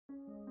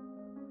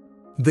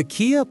The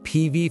Kia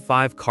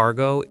PV5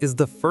 Cargo is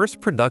the first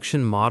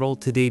production model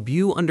to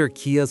debut under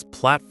Kia's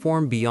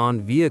Platform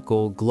Beyond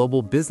Vehicle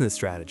global business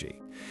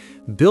strategy.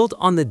 Built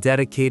on the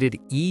dedicated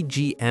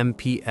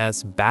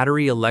E-GMP.S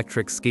battery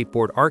electric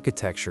skateboard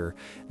architecture,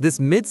 this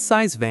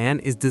mid-size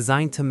van is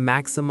designed to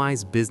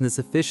maximize business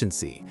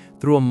efficiency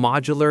through a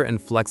modular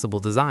and flexible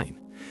design.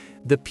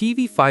 The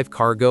PV5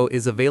 Cargo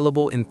is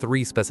available in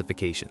three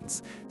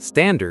specifications: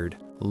 standard,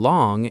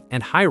 long,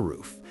 and high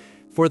roof.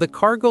 For the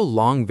Cargo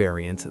Long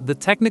variant, the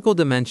technical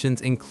dimensions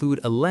include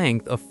a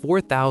length of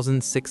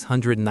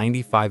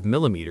 4,695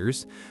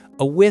 millimeters,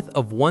 a width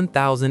of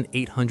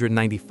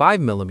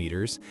 1,895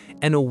 millimeters,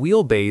 and a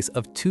wheelbase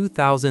of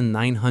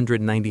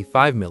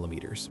 2,995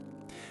 millimeters.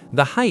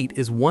 The height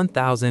is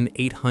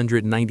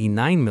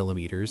 1,899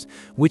 millimeters,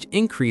 which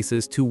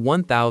increases to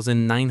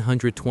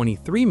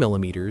 1,923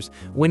 millimeters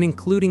when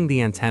including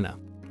the antenna.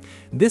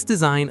 This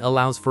design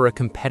allows for a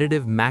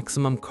competitive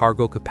maximum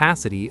cargo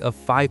capacity of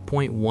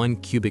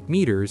 5.1 cubic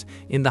meters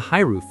in the high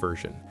roof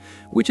version,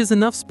 which is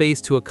enough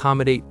space to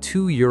accommodate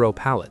 2 Euro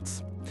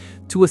pallets.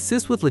 To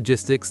assist with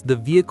logistics, the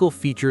vehicle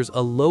features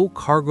a low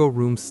cargo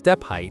room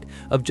step height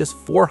of just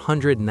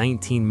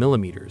 419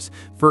 millimeters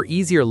for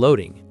easier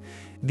loading.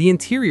 The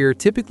interior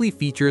typically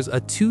features a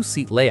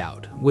 2-seat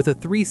layout with a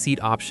 3-seat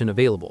option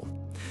available.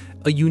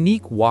 A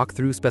unique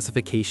walkthrough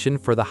specification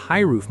for the high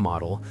roof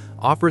model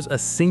offers a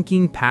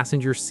sinking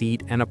passenger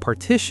seat and a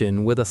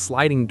partition with a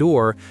sliding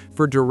door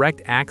for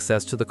direct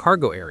access to the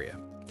cargo area.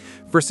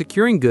 For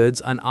securing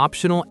goods, an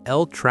optional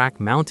L-track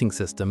mounting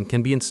system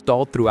can be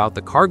installed throughout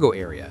the cargo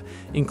area,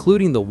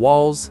 including the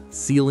walls,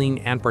 ceiling,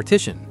 and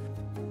partition.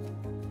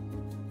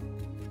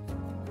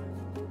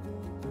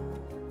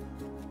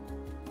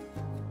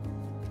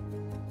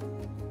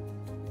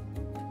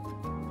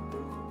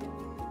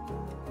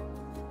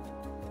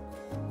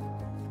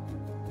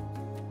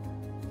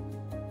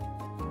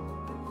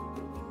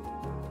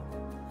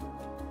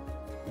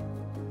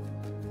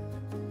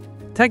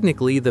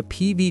 Technically, the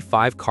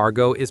PV5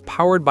 Cargo is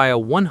powered by a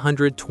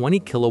 120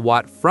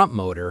 kilowatt front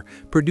motor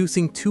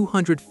producing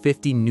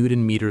 250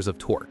 Newton-meters of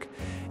torque.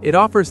 It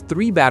offers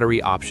 3 battery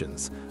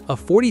options: a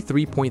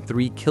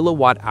 43.3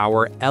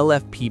 kilowatt-hour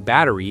LFP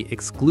battery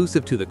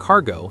exclusive to the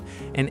Cargo,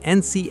 and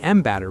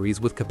NCM batteries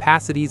with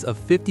capacities of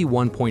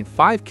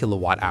 51.5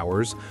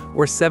 kilowatt-hours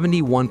or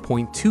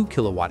 71.2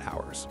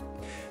 kilowatt-hours.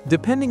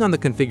 Depending on the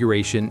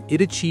configuration, it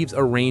achieves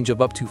a range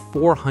of up to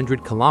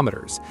 400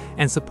 kilometers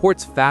and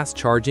supports fast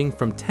charging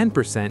from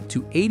 10%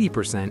 to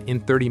 80% in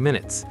 30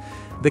 minutes.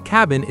 The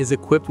cabin is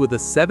equipped with a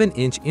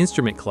 7-inch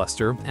instrument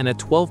cluster and a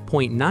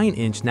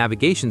 12.9-inch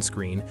navigation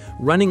screen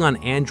running on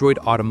Android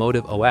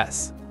Automotive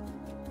OS.